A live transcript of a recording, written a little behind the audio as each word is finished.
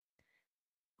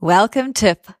Welcome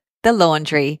to The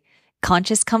Laundry,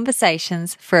 conscious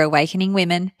conversations for awakening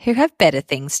women who have better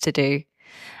things to do.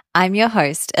 I'm your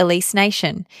host, Elise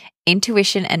Nation,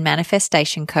 intuition and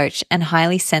manifestation coach and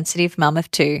highly sensitive mum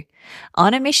of two,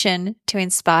 on a mission to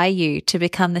inspire you to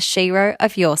become the shero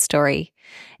of your story.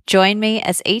 Join me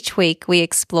as each week we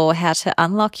explore how to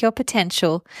unlock your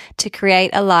potential to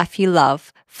create a life you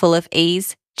love, full of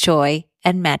ease, joy,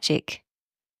 and magic.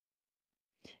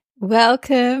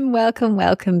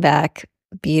 Welcome back,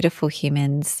 beautiful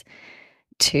humans,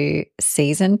 to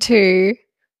season 2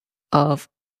 of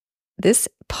this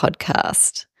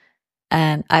podcast.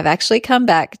 And I've actually come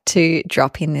back to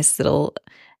drop in this little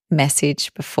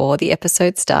message before the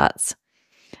episode starts,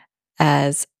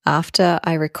 as after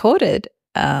I recorded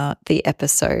the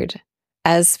episode,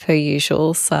 as per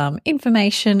usual, some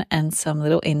information and some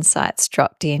little insights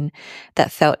dropped in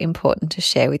that felt important to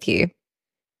share with you.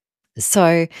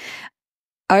 So,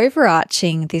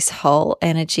 overarching this whole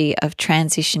energy of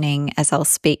transitioning, as I'll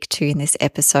speak to in this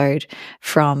episode,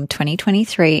 from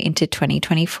 2023 into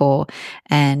 2024,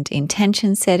 and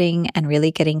intention setting and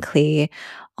really getting clear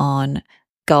on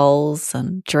goals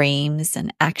and dreams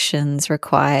and actions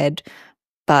required,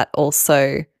 but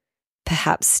also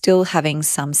perhaps still having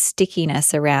some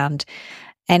stickiness around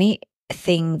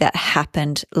anything that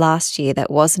happened last year that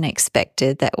wasn't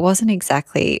expected, that wasn't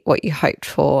exactly what you hoped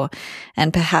for,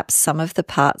 and perhaps some of the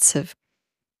parts of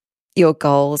your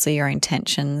goals or your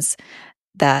intentions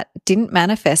that didn't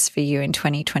manifest for you in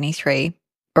 2023,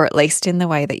 or at least in the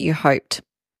way that you hoped.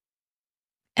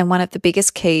 And one of the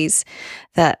biggest keys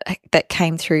that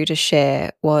came through to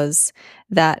share was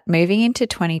that moving into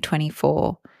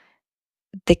 2024,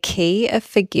 the key of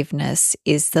forgiveness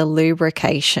is the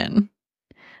lubrication,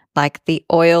 like the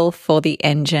oil for the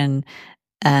engine,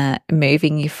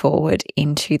 moving you forward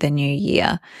into the new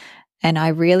year. And I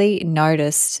really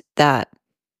noticed that,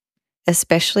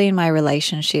 especially in my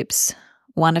relationships,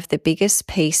 one of the biggest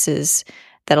pieces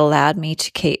that allowed me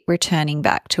to keep returning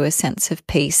back to a sense of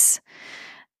peace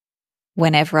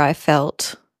whenever I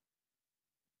felt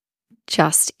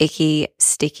just icky,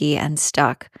 sticky, and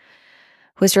stuck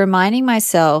was reminding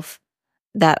myself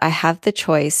that I have the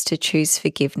choice to choose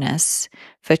forgiveness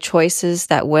for choices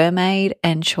that were made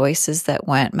and choices that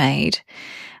weren't made,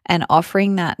 and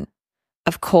offering that,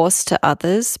 of course, to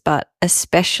others, but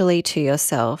especially to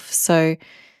yourself. So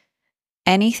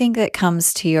anything that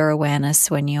comes to your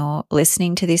awareness when you're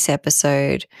listening to this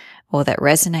episode, or that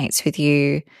resonates with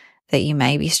you, that you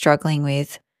may be struggling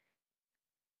with,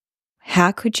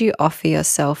 how could you offer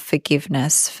yourself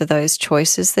forgiveness for those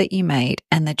choices that you made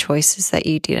and the choices that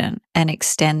you didn't, and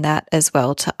extend that as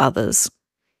well to others?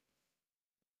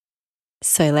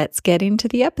 So let's get into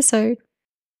the episode.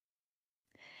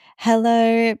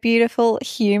 Hello, beautiful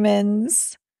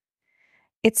humans.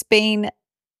 It's been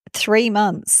 3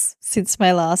 months since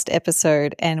my last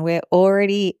episode, and we're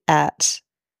already at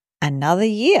another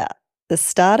year, the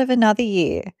start of another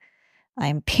year.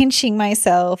 I'm pinching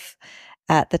myself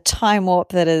at the time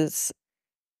warp that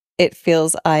it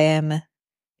feels I am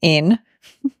in,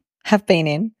 have been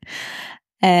in,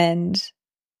 and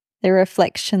the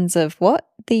reflections of what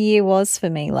the year was for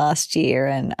me last year.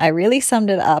 And I really summed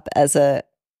it up as a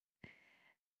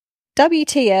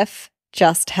WTF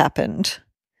just happened.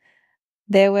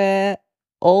 There were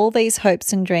all these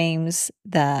hopes and dreams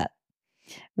that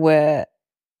were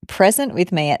present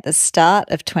with me at the start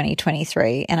of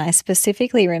 2023. And I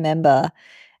specifically remember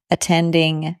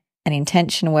attending an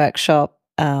intention workshop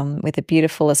with a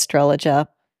beautiful astrologer.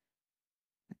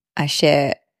 I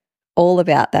share all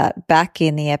about that back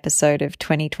in the episode of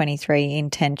 2023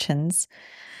 Intentions.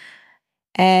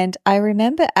 And I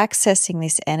remember accessing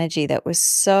this energy that was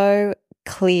so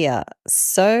clear,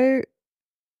 so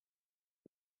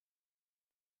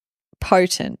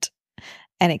potent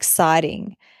and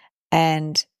exciting.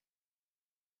 And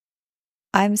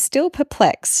I'm still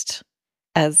perplexed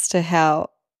as to how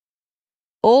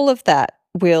all of that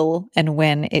will and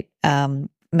when it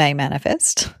may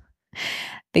manifest,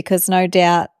 because no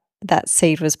doubt that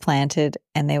seed was planted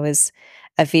and there was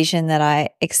a vision that I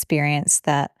experienced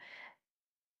that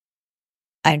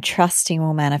I'm trusting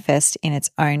will manifest in its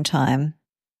own time.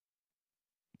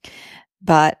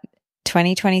 But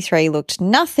 2023 looked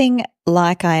nothing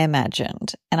like I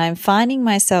imagined, and I'm finding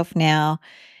myself now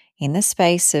in the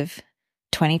space of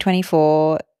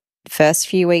 2024, first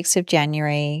few weeks of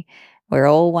January. We're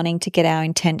all wanting to get our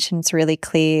intentions really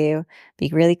clear, be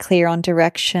really clear on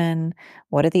direction.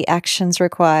 What are the actions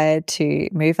required to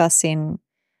move us in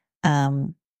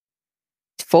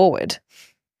forward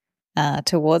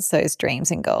towards those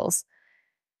dreams and goals?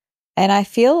 And I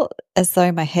feel as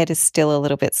though my head is still a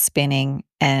little bit spinning,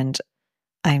 and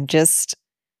I'm just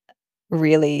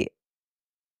really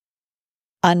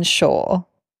unsure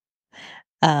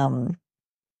in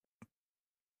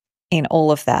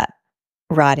all of that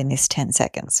right in this 10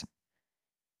 seconds.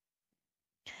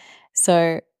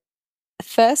 So,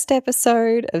 first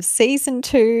episode of season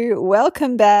 2,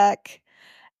 welcome back.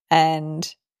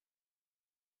 And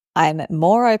I'm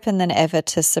more open than ever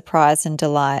to surprise and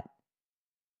delight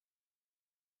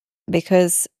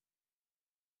because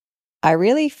I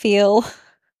really feel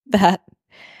that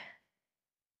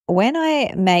when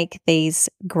I make these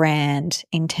grand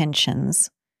intentions,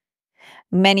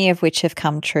 many of which have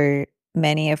come true,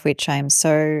 many of which I'm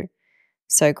so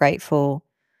grateful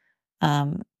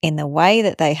in the way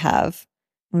that they have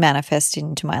manifested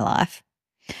into my life,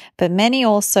 but many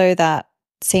also that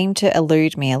seem to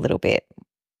elude me a little bit.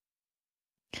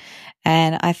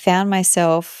 And I found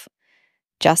myself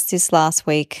just this last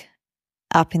week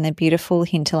up in the beautiful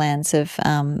hinterlands of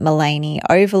Mullaney,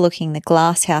 overlooking the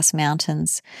Glasshouse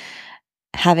Mountains,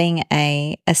 having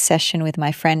a session with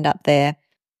my friend up there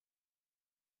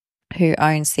who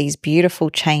owns these beautiful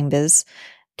chambers,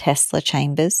 Tesla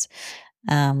chambers.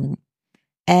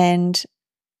 And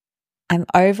I'm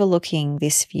overlooking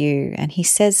this view, and he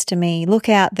says to me, "Look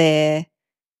out there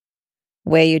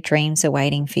where your dreams are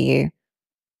waiting for you."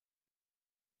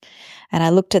 And I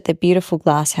looked at the beautiful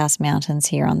Glasshouse Mountains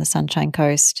here on the Sunshine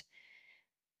Coast,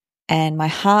 and my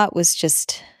heart was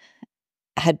just,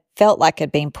 had felt like it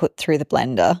had been put through the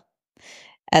blender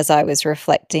as I was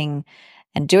reflecting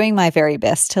and doing my very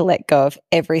best to let go of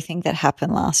everything that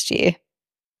happened last year.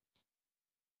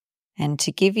 And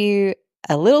to give you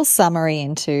a little summary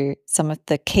into some of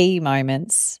the key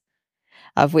moments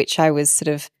of which I was sort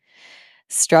of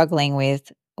struggling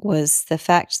with, was the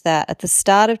fact that at the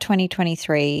start of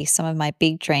 2023, some of my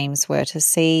big dreams were to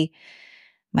see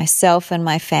myself and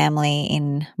my family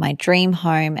in my dream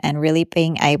home and really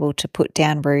being able to put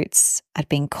down roots. I'd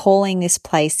been calling this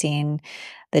place in.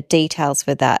 The details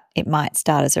were that it might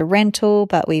start as a rental,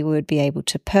 but we would be able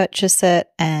to purchase it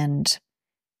and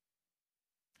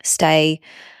stay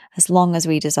as long as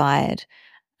we desired.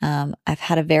 I've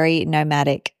had a very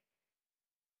nomadic,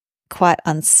 quite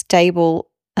unstable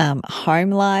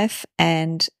home life,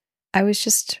 and I was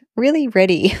just really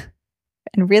ready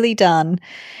and really done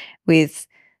with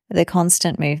the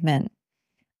constant movement.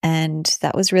 And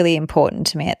that was really important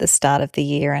to me at the start of the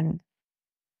year, and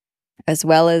as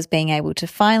well as being able to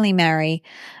finally marry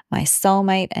my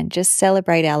soulmate and just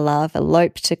celebrate our love,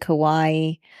 elope to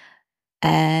Kauai,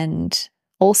 and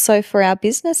also for our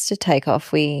business to take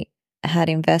off. We had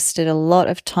invested a lot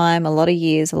of time, a lot of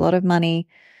years, a lot of money,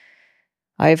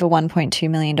 over $1.2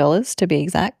 million to be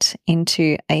exact,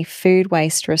 into a food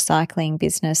waste recycling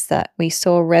business that we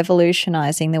saw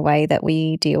revolutionizing the way that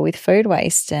we deal with food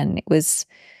waste. And it was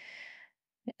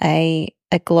a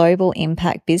global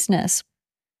impact business.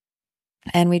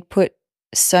 And we'd put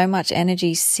so much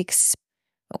energy,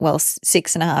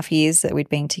 6.5 years that we'd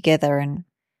been together, and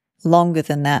longer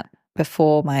than that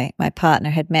before my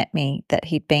partner had met me, that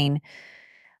he'd been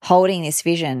holding this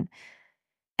vision.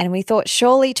 And we thought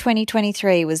surely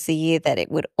 2023 was the year that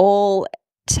it would all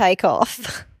take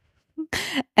off.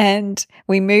 And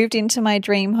we moved into my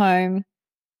dream home.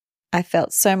 I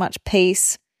felt so much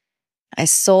peace. I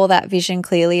saw that vision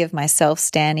clearly of myself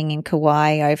standing in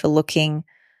Kauai overlooking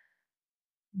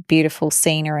beautiful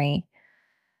scenery.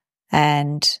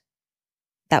 And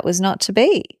that was not to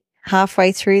be.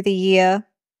 Halfway through the year,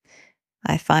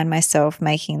 I find myself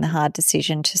making the hard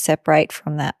decision to separate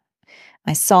from that,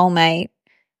 my soulmate.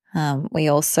 We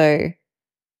also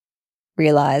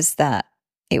realized that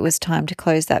it was time to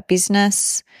close that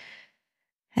business,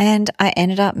 and I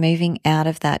ended up moving out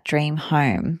of that dream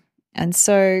home. And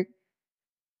so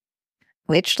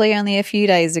literally only a few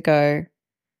days ago,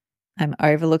 I'm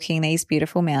overlooking these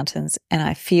beautiful mountains and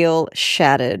I feel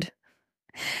shattered.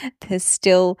 There's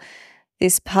still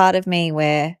this part of me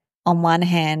where, on one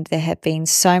hand, there have been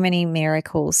so many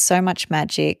miracles, so much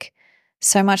magic,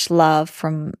 so much love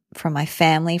from my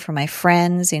family, from my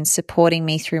friends in supporting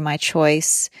me through my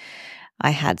choice. I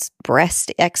had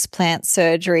breast explant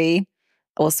surgery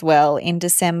as well in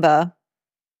December,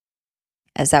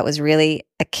 as that was really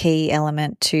a key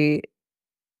element to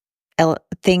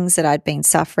things that I'd been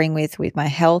suffering with my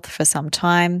health for some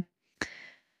time.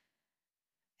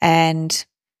 And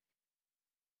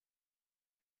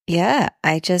yeah,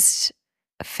 I just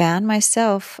found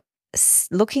myself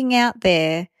looking out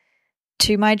there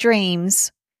to my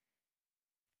dreams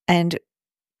and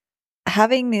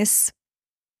having this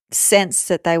sense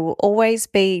that they will always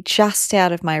be just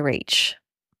out of my reach.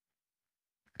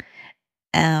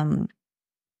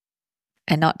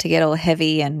 and not to get all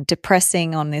heavy and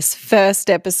depressing on this first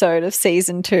episode of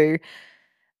season 2.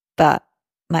 But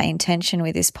my intention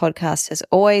with this podcast has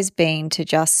always been to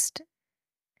just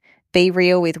be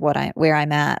real with where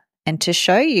I'm at, and to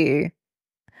show you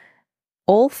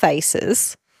all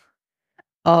faces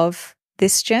of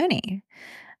this journey,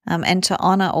 and to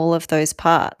honor all of those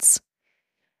parts.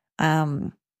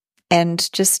 And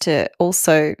just to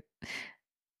also,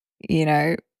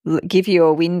 give you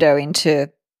a window into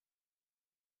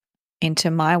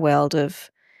my world of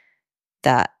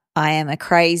that I am a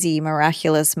crazy,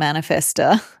 miraculous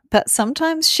manifester, but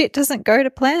sometimes shit doesn't go to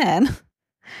plan.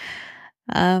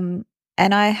 And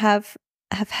I have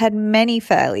had many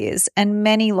failures and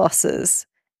many losses,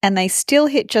 and they still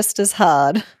hit just as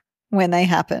hard when they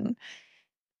happen.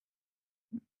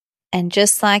 And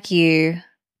just like you,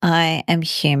 I am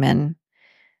human,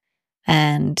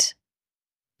 and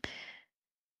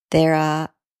there are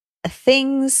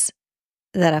things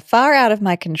that are far out of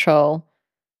my control.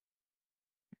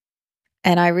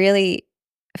 And I really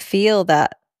feel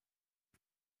that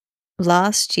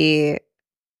last year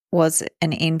was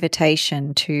an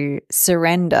invitation to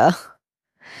surrender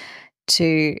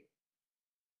to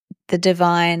the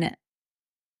divine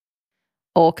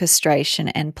orchestration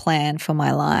and plan for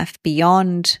my life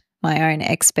beyond my own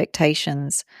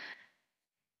expectations.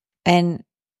 And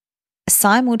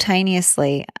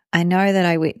simultaneously, I know that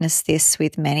I witnessed this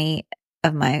with many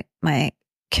of my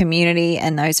community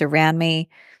and those around me.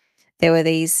 There were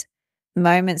these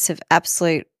moments of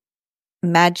absolute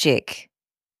magic,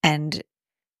 and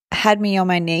had me on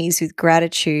my knees with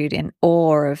gratitude and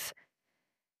awe of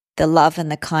the love and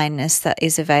the kindness that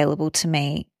is available to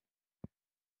me,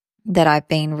 that I've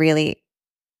been really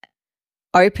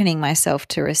opening myself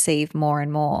to receive more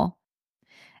and more,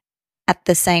 at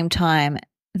the same time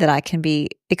that I can be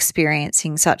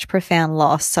experiencing such profound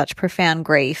loss, such profound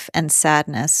grief and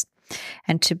sadness,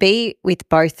 and to be with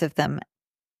both of them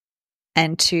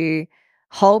and to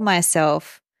hold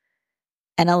myself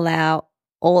and allow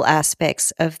all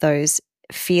aspects of those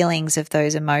feelings, of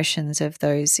those emotions, of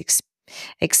those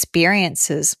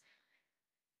experiences.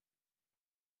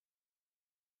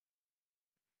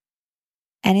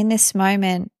 And in this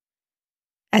moment,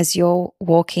 as you're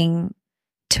walking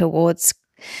towards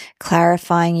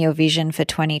clarifying your vision for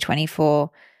 2024,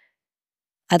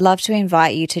 I'd love to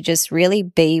invite you to just really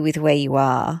be with where you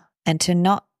are, and to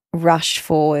not rush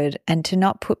forward, and to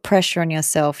not put pressure on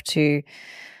yourself to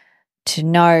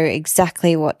know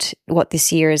exactly what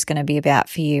this year is going to be about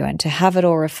for you, and to have it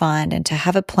all refined, and to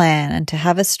have a plan, and to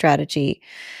have a strategy.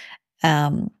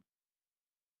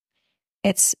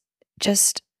 It's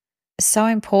just so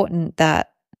important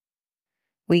that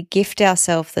we gift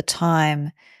ourselves the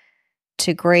time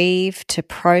to grieve, to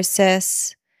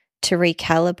process, to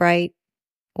recalibrate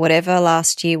whatever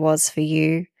last year was for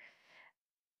you,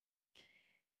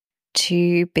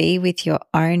 to be with your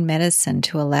own medicine,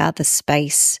 to allow the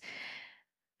space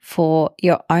for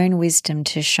your own wisdom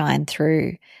to shine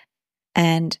through.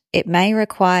 And it may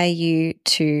require you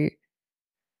to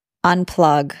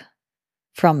unplug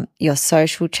from your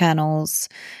social channels,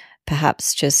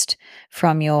 perhaps just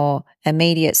from your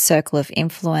immediate circle of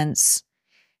influence,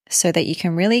 so that you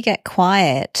can really get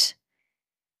quiet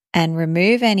and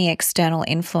remove any external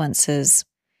influences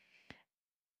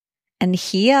and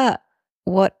hear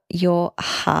what your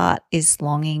heart is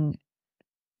longing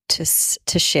to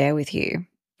share with you,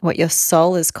 what your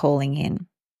soul is calling in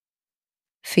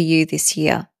for you this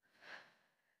year.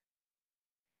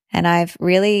 And I've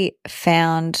really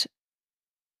found,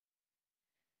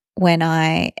 when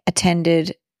I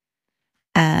attended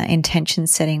an intention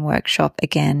setting workshop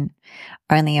again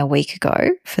only a week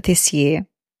ago for this year,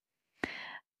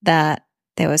 that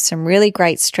there were some really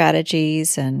great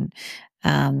strategies and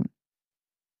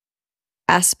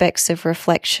aspects of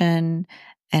reflection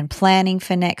and planning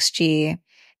for next year.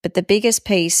 But the biggest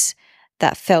piece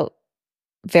that felt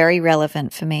very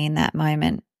relevant for me in that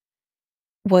moment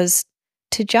was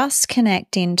to just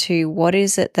connect into what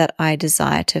is it that I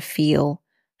desire to feel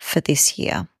for this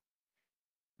year.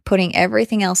 Putting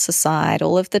everything else aside,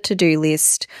 all of the to-do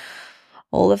list,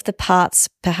 all of the parts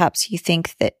perhaps you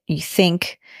think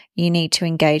you need to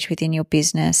engage with in your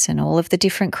business, and all of the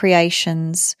different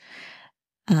creations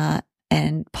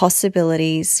and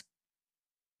possibilities,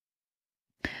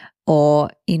 or,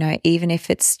 even if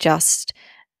it's just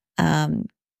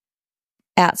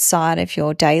outside of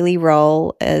your daily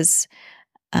role as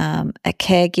a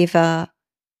caregiver,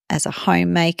 as a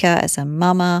homemaker, as a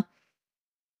mama,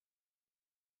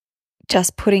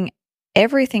 just putting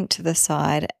everything to the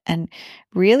side and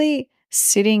really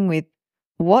sitting with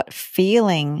what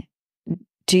feeling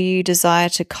do you desire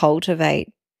to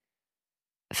cultivate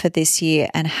for this year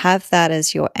and have that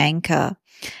as your anchor,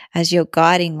 as your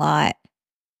guiding light,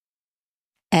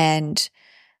 and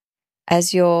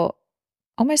as your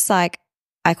almost like,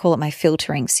 I call it my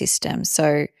filtering system.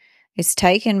 So it's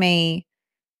taken me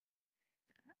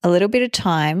a little bit of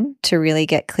time to really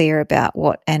get clear about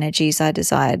what energies I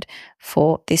desired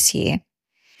for this year.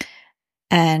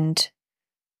 And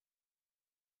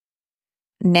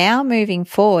now moving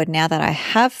forward, now that I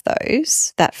have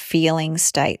those, that feeling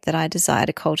state that I desire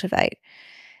to cultivate,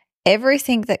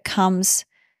 everything that comes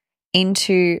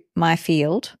into my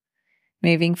field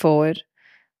moving forward,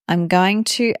 I'm going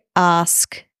to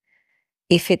ask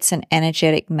if it's an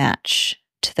energetic match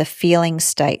to the feeling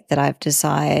state that I've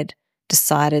decided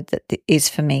that is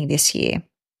for me this year.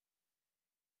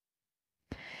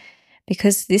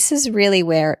 Because this is really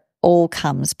where it all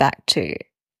comes back to,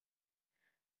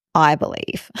 I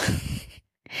believe,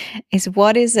 is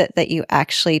what is it that you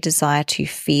actually desire to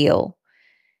feel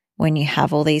when you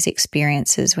have all these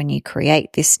experiences, when you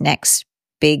create this next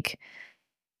big,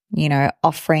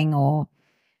 offering, or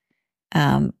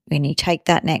when you take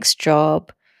that next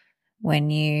job, when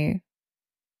you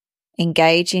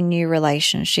engage in new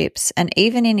relationships, and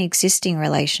even in existing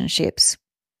relationships.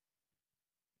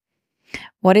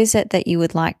 What is it that you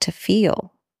would like to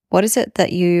feel? What is it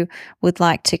that you would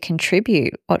like to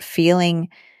contribute? What feeling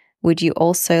would you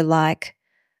also like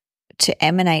to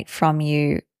emanate from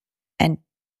you and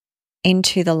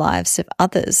into the lives of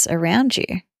others around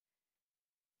you?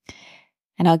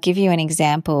 And I'll give you an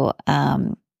example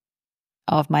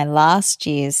of my last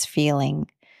year's feeling.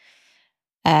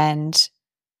 And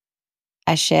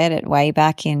I shared it way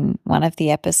back in one of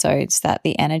the episodes that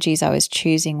the energies I was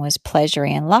choosing was pleasure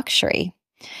and luxury.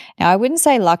 Now, I wouldn't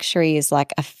say luxury is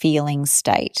like a feeling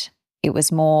state. It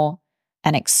was more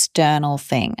an external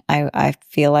thing. I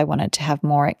feel I wanted to have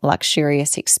more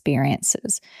luxurious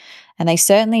experiences. And they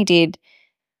certainly did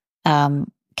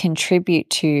contribute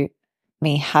to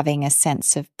me having a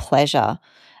sense of pleasure,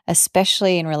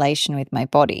 especially in relation with my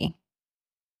body.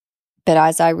 But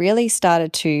as I really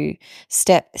started to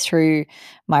step through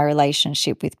my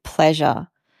relationship with pleasure,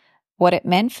 what it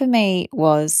meant for me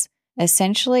was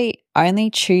essentially only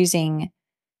choosing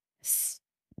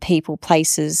people,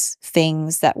 places,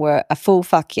 things that were a full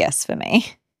fuck yes for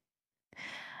me.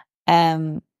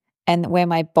 And where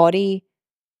my body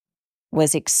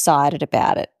was excited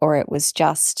about it, or it was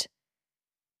just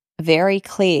very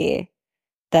clear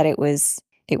that it was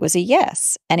a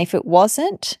yes. And if it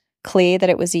wasn't clear that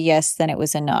it was a yes, then it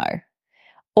was a no.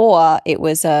 Or it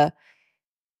was a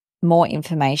more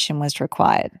information was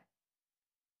required.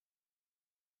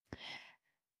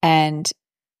 And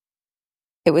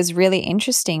it was really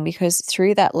interesting because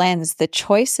through that lens, the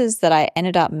choices that I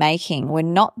ended up making were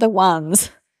not the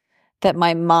ones that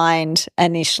my mind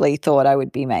initially thought I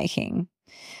would be making.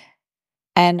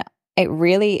 And it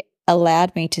really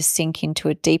allowed me to sink into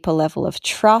a deeper level of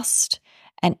trust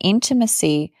and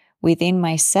intimacy within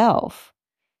myself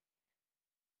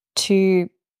to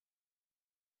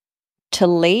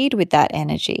lead with that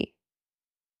energy,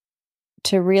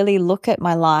 to really look at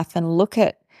my life and look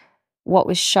at what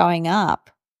was showing up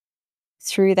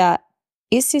through that.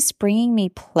 Is this bringing me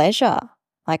pleasure?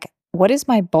 Like, what is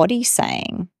my body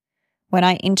saying when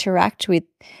I interact with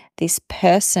this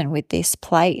person, with this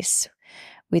place,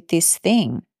 with this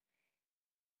thing?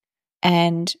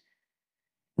 And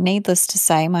needless to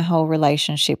say, my whole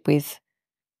relationship with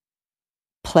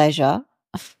pleasure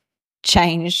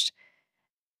changed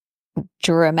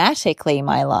dramatically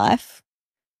my life.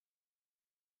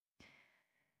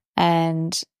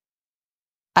 And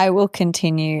I will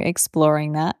continue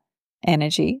exploring that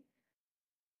energy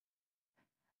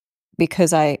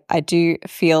because I do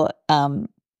feel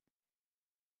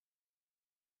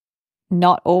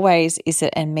not always is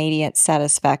it immediate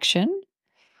satisfaction.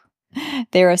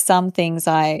 There are some things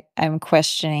I am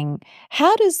questioning.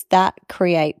 How does that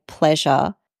create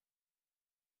pleasure,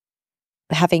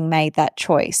 having made that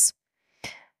choice?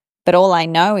 But all I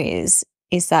know is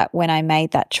that when I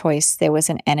made that choice, there was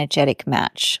an energetic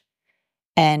match.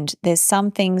 And there's some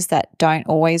things that don't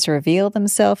always reveal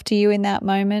themselves to you in that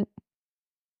moment.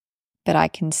 But I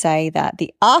can say that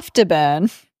the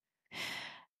afterburn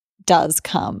does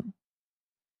come.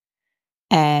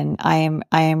 And I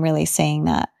am really seeing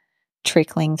that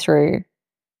trickling through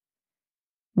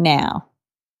now.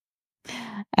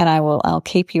 And I'll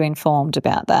keep you informed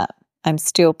about that. I'm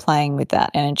still playing with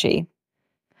that energy.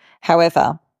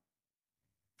 However,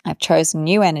 I've chosen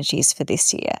new energies for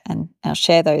this year, and I'll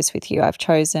share those with you. I've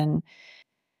chosen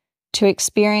to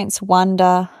experience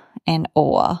wonder and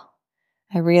awe.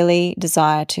 I really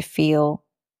desire to feel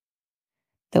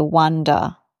the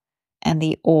wonder and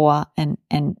the awe and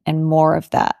more of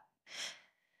that.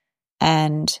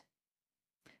 And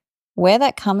where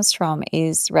that comes from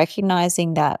is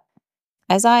recognizing that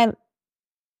as I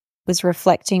was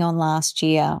reflecting on last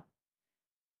year,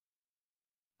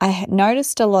 I had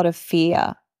noticed a lot of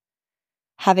fear,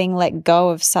 having let go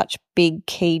of such big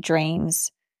key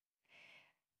dreams.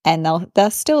 And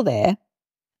they're still there,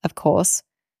 of course.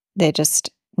 They're just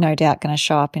no doubt going to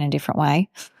show up in a different way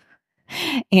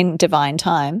in divine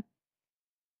time.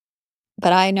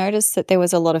 But I noticed that there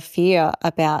was a lot of fear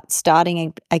about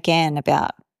starting again,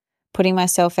 about putting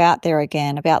myself out there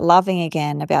again, about loving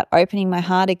again, about opening my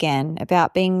heart again,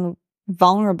 about being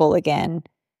vulnerable again.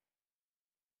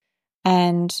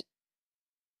 And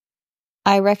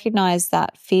I recognize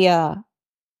that fear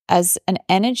as an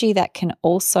energy that can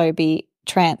also be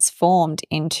transformed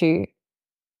into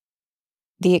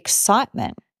the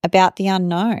excitement about the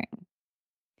unknown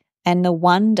and the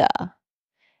wonder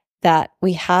that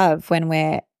we have when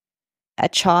we're a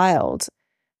child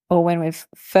or when we've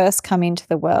first come into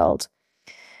the world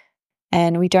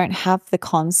and we don't have the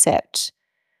concept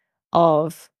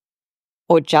of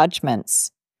or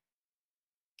judgments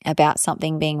about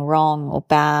something being wrong or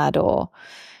bad or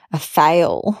a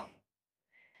fail.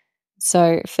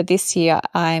 So for this year,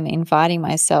 I'm inviting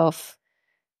myself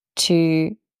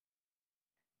to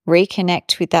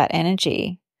reconnect with that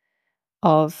energy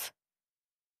of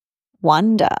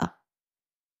wonder,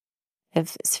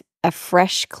 of a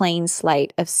fresh, clean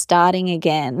slate, of starting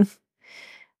again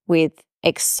with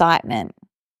excitement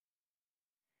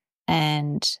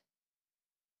and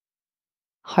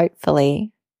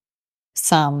hopefully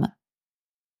some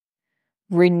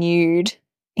renewed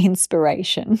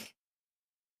inspiration.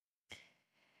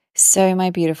 So, my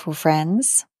beautiful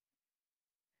friends,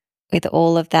 with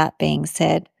all of that being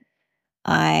said,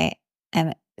 I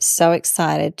am so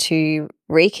excited to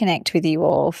reconnect with you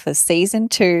all for season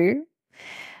 2.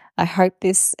 I hope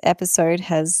this episode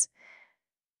has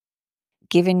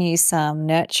given you some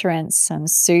nurturance, some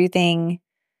soothing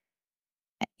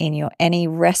in your any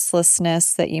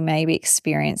restlessness that you may be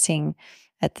experiencing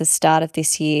at the start of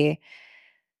this year.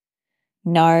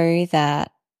 Know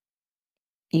that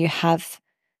you have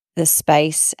the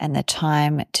space and the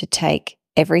time to take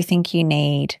everything you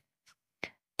need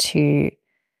to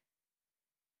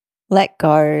let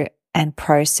go and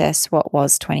process what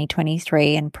was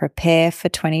 2023 and prepare for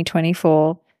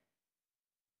 2024.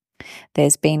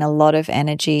 There's been a lot of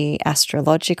energy,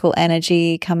 astrological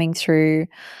energy coming through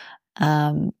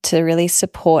to really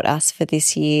support us for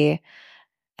this year.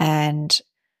 And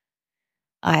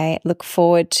I look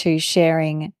forward to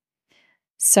sharing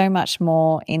so much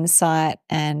more insight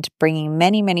and bringing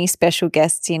many, many special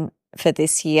guests in for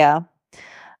this year.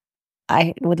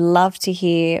 I would love to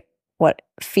hear what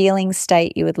feeling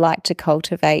state you would like to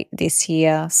cultivate this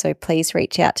year. So please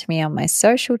reach out to me on my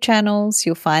social channels.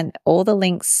 You'll find all the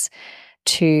links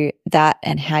to that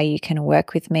and how you can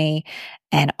work with me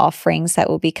and offerings that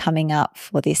will be coming up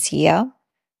for this year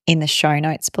in the show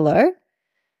notes below.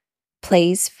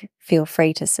 Please feel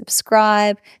free to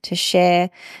subscribe, to share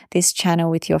this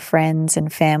channel with your friends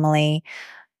and family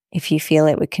if you feel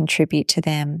it would contribute to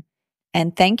them.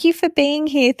 And thank you for being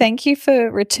here. Thank you for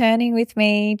returning with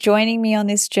me, joining me on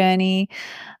this journey.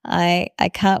 I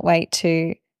can't wait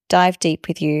to dive deep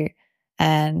with you,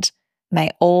 and may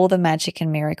all the magic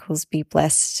and miracles be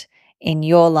blessed in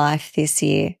your life this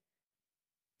year.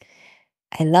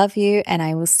 I love you, and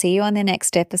I will see you on the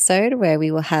next episode where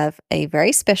we will have a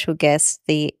very special guest,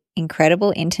 the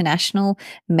incredible international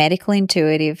medical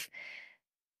intuitive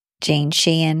Jean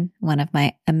Sheehan, one of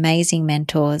my amazing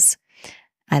mentors.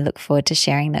 I look forward to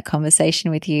sharing that conversation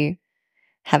with you.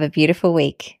 Have a beautiful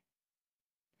week.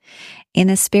 In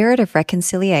the spirit of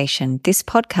reconciliation, this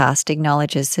podcast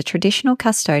acknowledges the traditional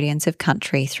custodians of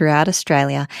country throughout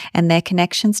Australia and their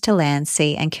connections to land,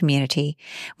 sea and community.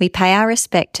 We pay our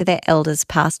respect to their elders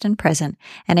past and present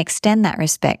and extend that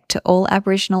respect to all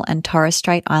Aboriginal and Torres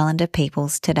Strait Islander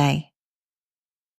peoples today.